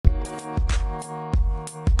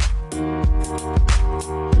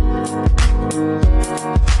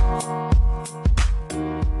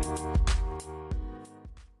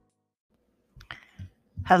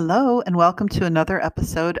Hello, and welcome to another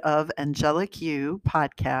episode of Angelic You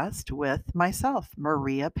podcast with myself,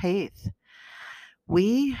 Maria Paith.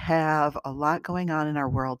 We have a lot going on in our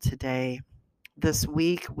world today. This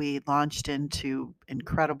week, we launched into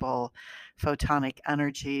incredible photonic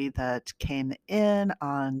energy that came in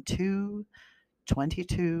on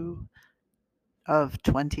 2/22 of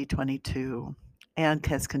 2022 and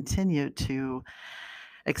has continued to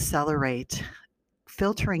accelerate,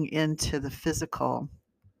 filtering into the physicalness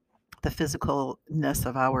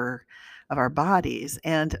of our bodies,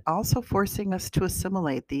 and also forcing us to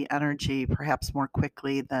assimilate the energy perhaps more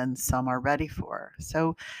quickly than some are ready for.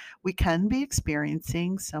 So we can be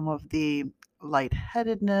experiencing some of the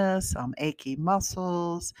lightheadedness, achy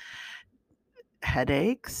muscles,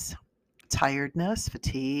 headaches, tiredness,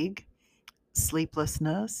 fatigue,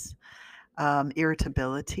 sleeplessness,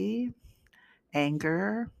 irritability,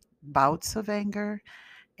 anger, bouts of anger,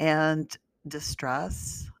 and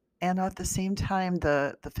distress. And at the same time,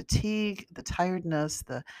 the fatigue, the tiredness,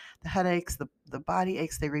 the headaches, the body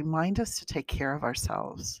aches, they remind us to take care of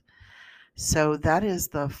ourselves. So that is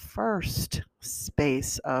the first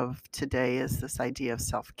space of today, is this idea of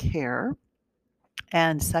self-care.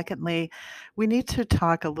 And secondly, we need to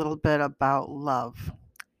talk a little bit about love,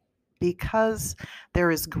 because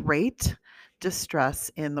there is great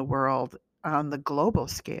distress in the world on the global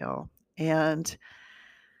scale. And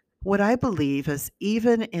what I believe is,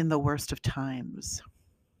 even in the worst of times,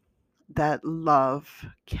 that love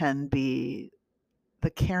can be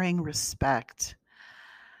the caring respect,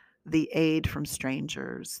 the aid from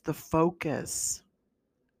strangers, the focus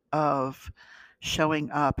of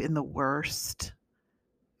showing up in the worst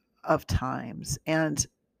of times. And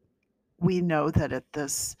we know that at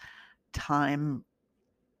this time,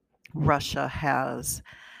 Russia has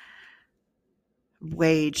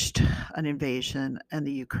waged an invasion on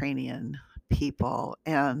the Ukrainian people,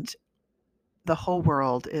 and the whole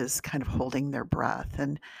world is kind of holding their breath.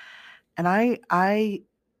 And I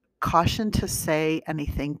caution to say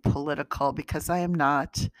anything political, because I am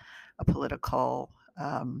not a political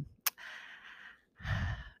of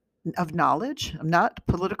knowledge. I'm not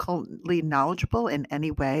politically knowledgeable in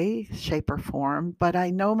any way, shape, or form, but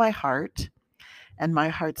I know my heart, and my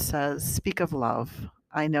heart says, speak of love.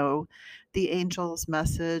 I know the angels'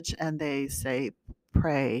 message, and they say,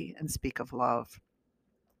 pray and speak of love.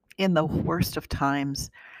 In the worst of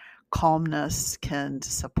times, calmness can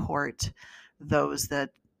support those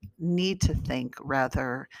that need to think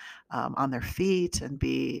rather on their feet and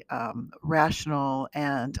be rational,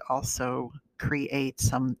 and also create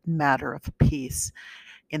some matter of peace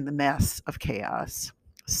in the mess of chaos.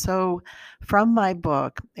 So, from my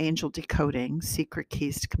book, Angel Decoding: Secret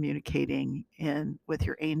Keys to Communicating with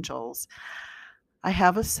Your Angels, I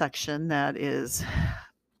have a section that is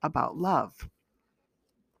about love.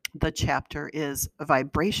 The chapter is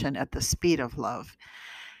Vibration at the Speed of Love.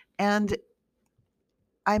 And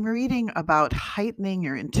I'm reading about heightening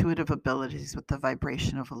your intuitive abilities with the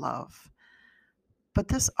vibration of love. But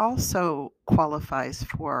this also qualifies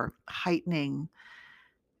for heightening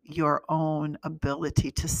your own ability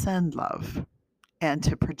to send love and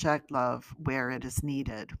to project love where it is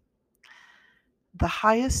needed. The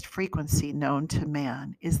highest frequency known to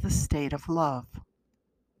man is the state of love.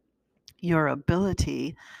 Your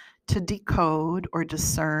ability to decode or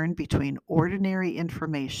discern between ordinary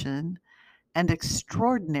information and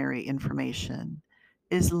extraordinary information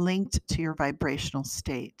is linked to your vibrational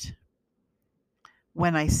state.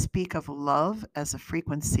 When I speak of love as a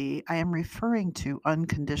frequency, I am referring to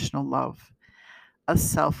unconditional love, a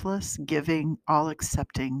selfless, giving, all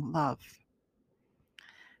accepting love.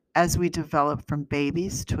 As we develop from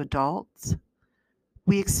babies to adults,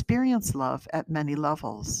 we experience love at many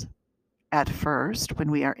levels. At first, when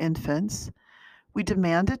we are infants, we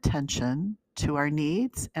demand attention to our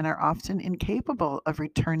needs and are often incapable of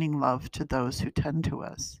returning love to those who tend to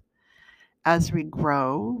us. As we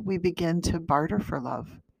grow, we begin to barter for love.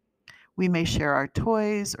 We may share our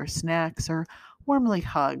toys or snacks, or warmly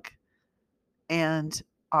hug and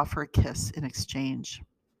offer a kiss in exchange.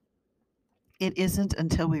 It isn't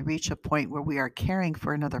until we reach a point where we are caring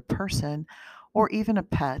for another person, or even a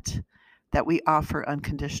pet, that we offer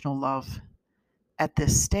unconditional love. At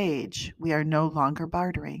this stage, we are no longer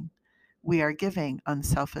bartering. We are giving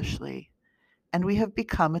unselfishly, and we have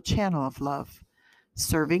become a channel of love,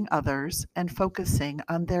 serving others and focusing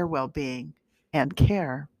on their well-being and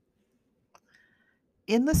care.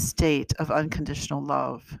 In the state of unconditional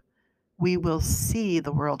love, we will see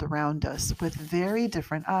the world around us with very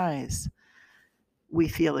different eyes. We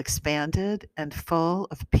feel expanded and full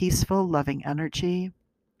of peaceful, loving energy.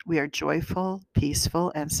 We are joyful,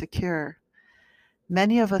 peaceful, and secure.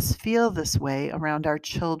 Many of us feel this way around our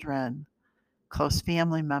children, close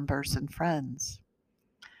family members, and friends.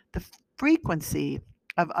 The frequency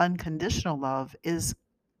of unconditional love is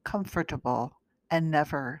comfortable and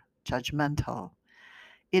never judgmental.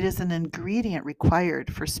 It is an ingredient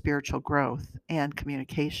required for spiritual growth and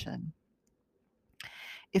communication.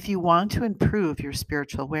 If you want to improve your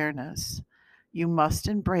spiritual awareness, you must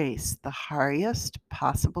embrace the highest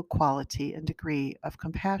possible quality and degree of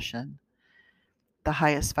compassion. The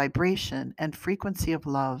highest vibration and frequency of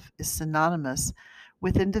love is synonymous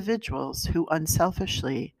with individuals who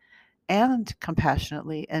unselfishly and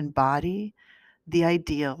compassionately embody the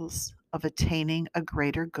ideals of attaining a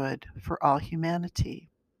greater good for all humanity.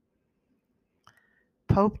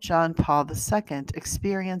 Pope John Paul II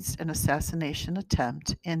experienced an assassination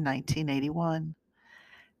attempt in 1981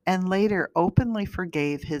 and later openly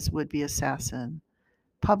forgave his would-be assassin,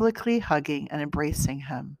 publicly hugging and embracing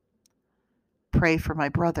him. "Pray for my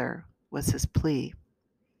brother," was his plea.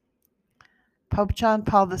 Pope John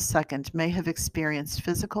Paul II may have experienced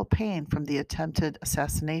physical pain from the attempted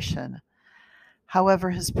assassination. However,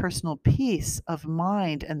 his personal peace of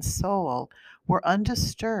mind and soul were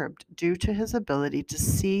undisturbed due to his ability to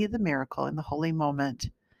see the miracle in the holy moment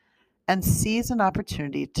and seize an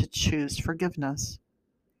opportunity to choose forgiveness.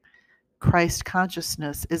 Christ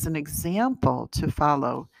consciousness is an example to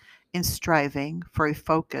follow in striving for a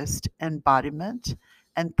focused embodiment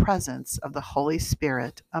and presence of the Holy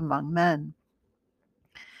Spirit among men.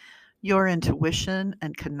 Your intuition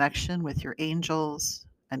and connection with your angels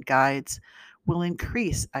and guides will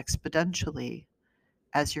increase exponentially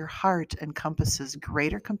as your heart encompasses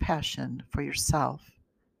greater compassion for yourself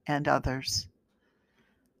and others.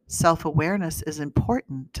 Self-awareness is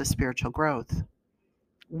important to spiritual growth.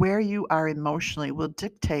 Where you are emotionally will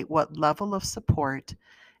dictate what level of support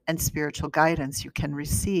and spiritual guidance you can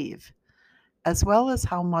receive, as well as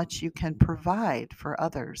how much you can provide for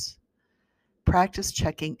others. Practice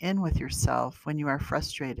checking in with yourself when you are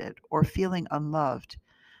frustrated or feeling unloved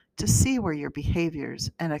to see where your behaviors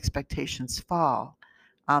and expectations fall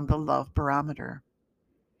on the love barometer.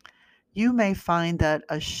 You may find that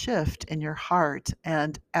a shift in your heart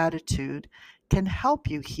and attitude can help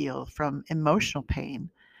you heal from emotional pain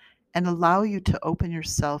and allow you to open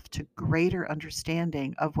yourself to greater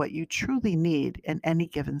understanding of what you truly need in any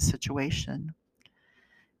given situation.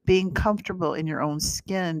 Being comfortable in your own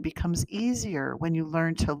skin becomes easier when you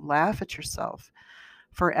learn to laugh at yourself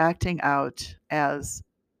for acting out as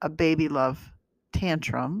a baby love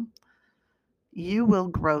tantrum. You will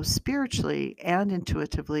grow spiritually and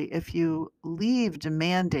intuitively if you leave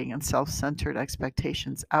demanding and self-centered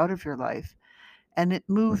expectations out of your life and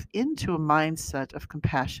move into a mindset of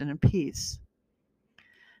compassion and peace.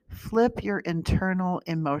 Flip your internal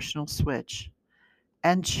emotional switch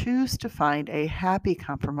and choose to find a happy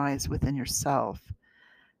compromise within yourself,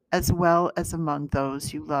 as well as among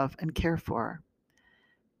those you love and care for.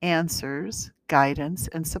 Answers, guidance,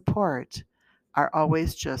 and support are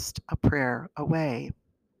always just a prayer away.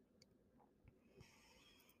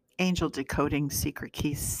 Angel Decoding Secret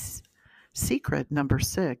Keys. Secret number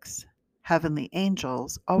 6. Heavenly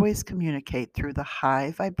angels always communicate through the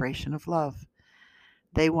high vibration of love.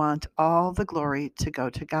 They want all the glory to go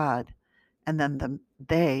to God, and then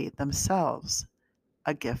they themselves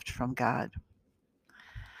a gift from God.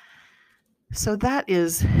 So that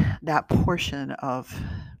is that portion of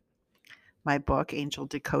my book, Angel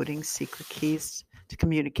Decoding Secret Keys to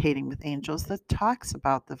Communicating with Angels, that talks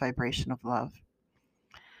about the vibration of love.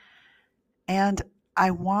 And I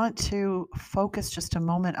want to focus just a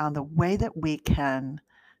moment on the way that we can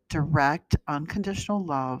direct unconditional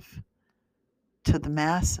love to the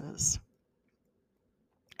masses.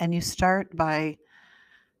 And you start by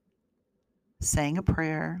saying a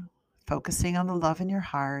prayer, focusing on the love in your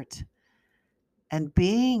heart, and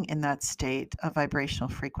being in that state of vibrational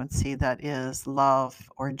frequency that is love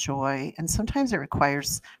or joy. And sometimes it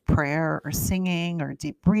requires prayer or singing or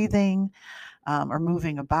deep breathing, or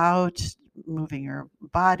moving about, moving your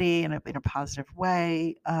body in a positive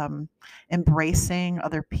way, embracing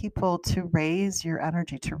other people to raise your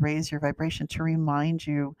energy, to raise your vibration, to remind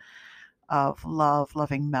you of love,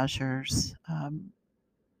 loving measures.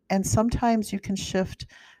 And sometimes you can shift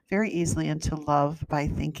very easily into love by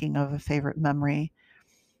thinking of a favorite memory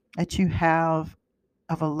that you have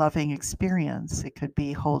of a loving experience. It could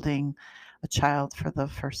be holding a child for the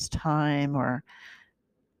first time, or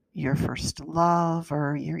your first love,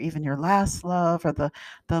 or even your last love, or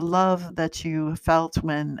the love that you felt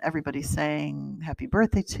when everybody sang happy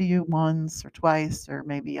birthday to you once or twice or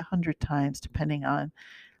maybe 100 times, depending on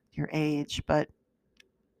your age. But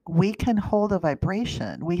we can hold a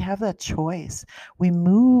vibration. We have that choice. We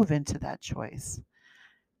move into that choice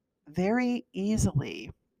very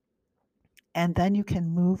easily. And then you can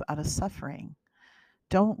move out of suffering.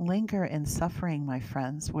 Don't linger in suffering, my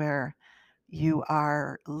friends, where you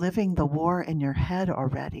are living the war in your head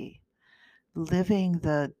already, living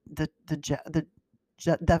the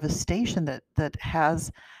devastation that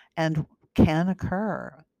has and can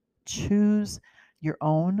occur. Choose your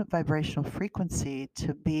own vibrational frequency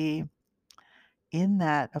to be in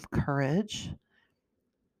that of courage,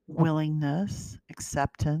 willingness,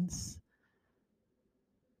 acceptance,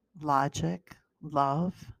 logic,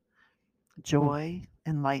 love, joy,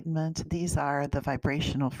 enlightenment. These are the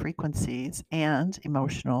vibrational frequencies and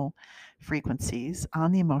emotional frequencies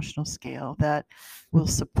on the emotional scale that will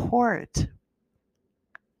support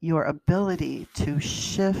your ability to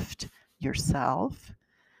shift yourself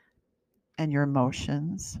and your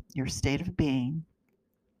emotions, your state of being,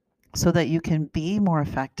 so that you can be more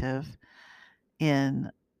effective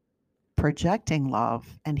in projecting love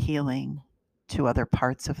and healing to other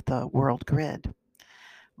parts of the world grid.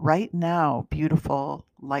 Right now, beautiful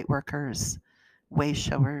light workers, way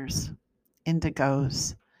showers,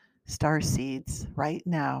 indigos, star seeds, right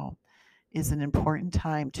now is an important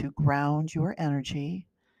time to ground your energy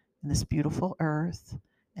in this beautiful earth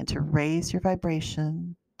and to raise your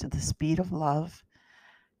vibration to the speed of love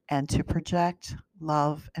and to project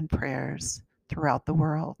love and prayers throughout the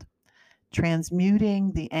world,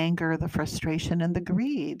 transmuting the anger, the frustration, and the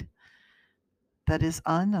greed that is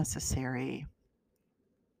unnecessary,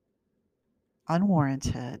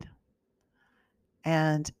 unwarranted,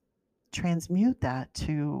 and transmute that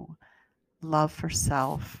to love for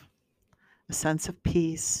self, a sense of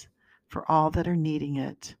peace for all that are needing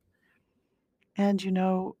it, and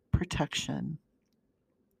protection.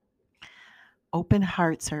 Open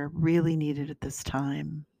hearts are really needed at this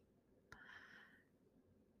time.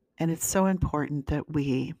 And it's so important that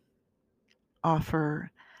we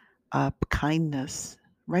offer up kindness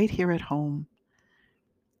right here at home,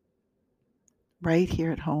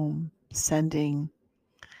 sending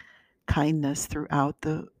kindness throughout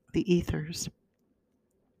the ethers,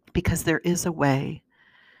 because there is a way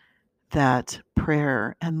that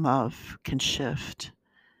prayer and love can shift.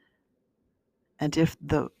 And if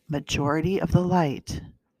the majority of the light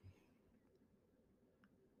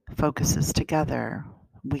focuses together,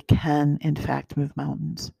 we can, in fact, move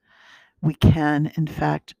mountains. We can, in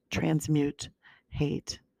fact, transmute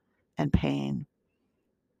hate and pain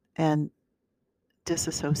and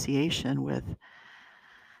disassociation with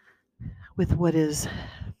what is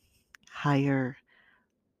higher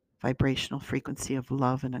vibrational frequency of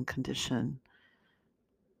love and unconditioned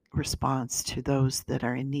response to those that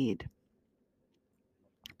are in need.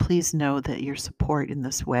 Please know that your support in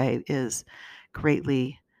this way is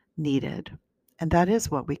greatly needed. And that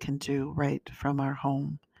is what we can do right from our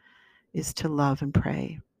home, is to love and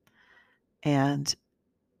pray and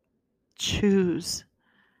choose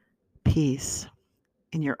peace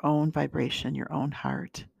in your own vibration, your own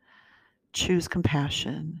heart. Choose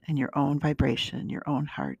compassion in your own vibration, your own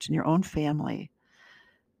heart, and your own family.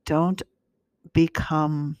 Don't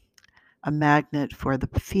become a magnet for the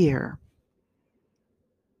fear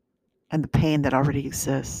and the pain that already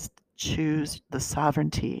exists. Choose the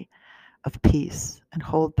sovereignty of peace and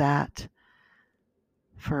hold that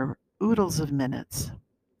for oodles of minutes,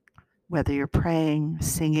 whether you're praying,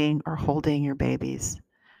 singing, or holding your babies.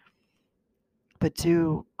 But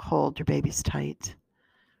do hold your babies tight,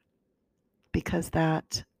 because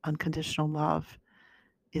that unconditional love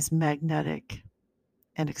is magnetic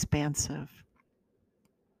and expansive.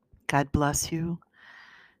 God bless you.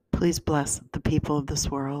 Please bless the people of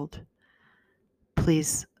this world.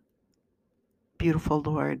 Please, beautiful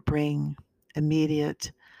Lord, bring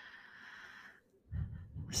immediate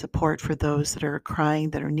support for those that are crying,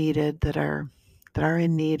 that are needed, that are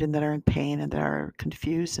in need and that are in pain and that are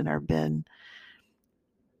confused and have been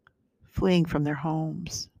fleeing from their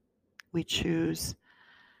homes. We choose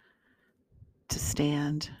to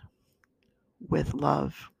stand with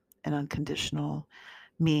love and unconditional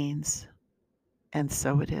means, and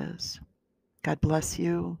so it is. God bless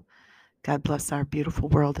you. God bless our beautiful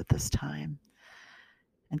world at this time.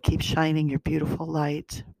 And keep shining your beautiful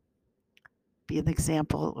light. Be an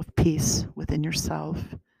example of peace within yourself.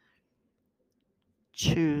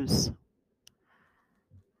 Choose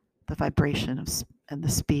the vibration of and the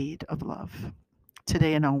speed of love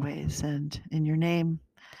today and always. And in your name,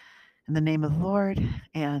 in the name of the Lord,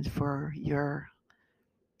 and for your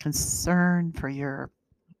concern, for your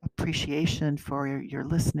appreciation, for your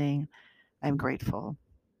listening, I'm grateful.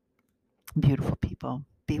 Beautiful people.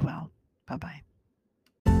 Be well. Bye-bye.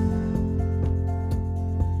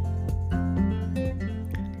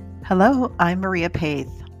 Hello, I'm Maria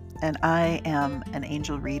Paith, and I am an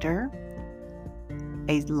angel reader,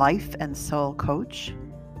 a life and soul coach,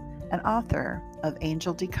 and author of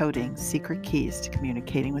Angel Decoding: Secret Keys to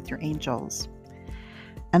Communicating with Your Angels.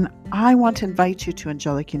 And I want to invite you to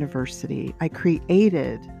Angelic University. I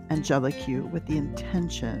created Angelic U with the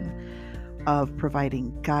intention of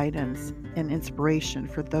providing guidance and inspiration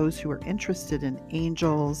for those who are interested in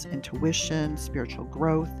angels, intuition, spiritual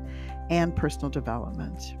growth, and personal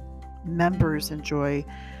development. Members enjoy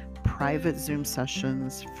private Zoom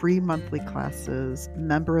sessions, free monthly classes,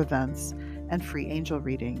 member events, and free angel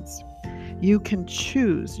readings. You can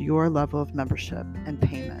choose your level of membership and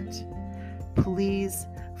payment. Please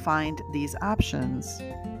find these options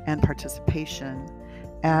and participation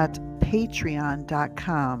at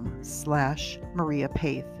patreon.com/Maria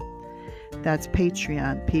Paith. That's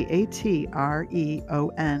Patreon,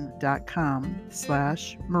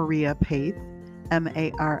 patreon.com/Maria Paith,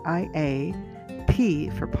 MARIA, P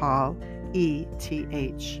for Paul,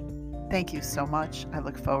 ETH. Thank you so much. I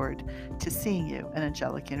look forward to seeing you in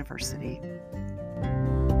Angelic University.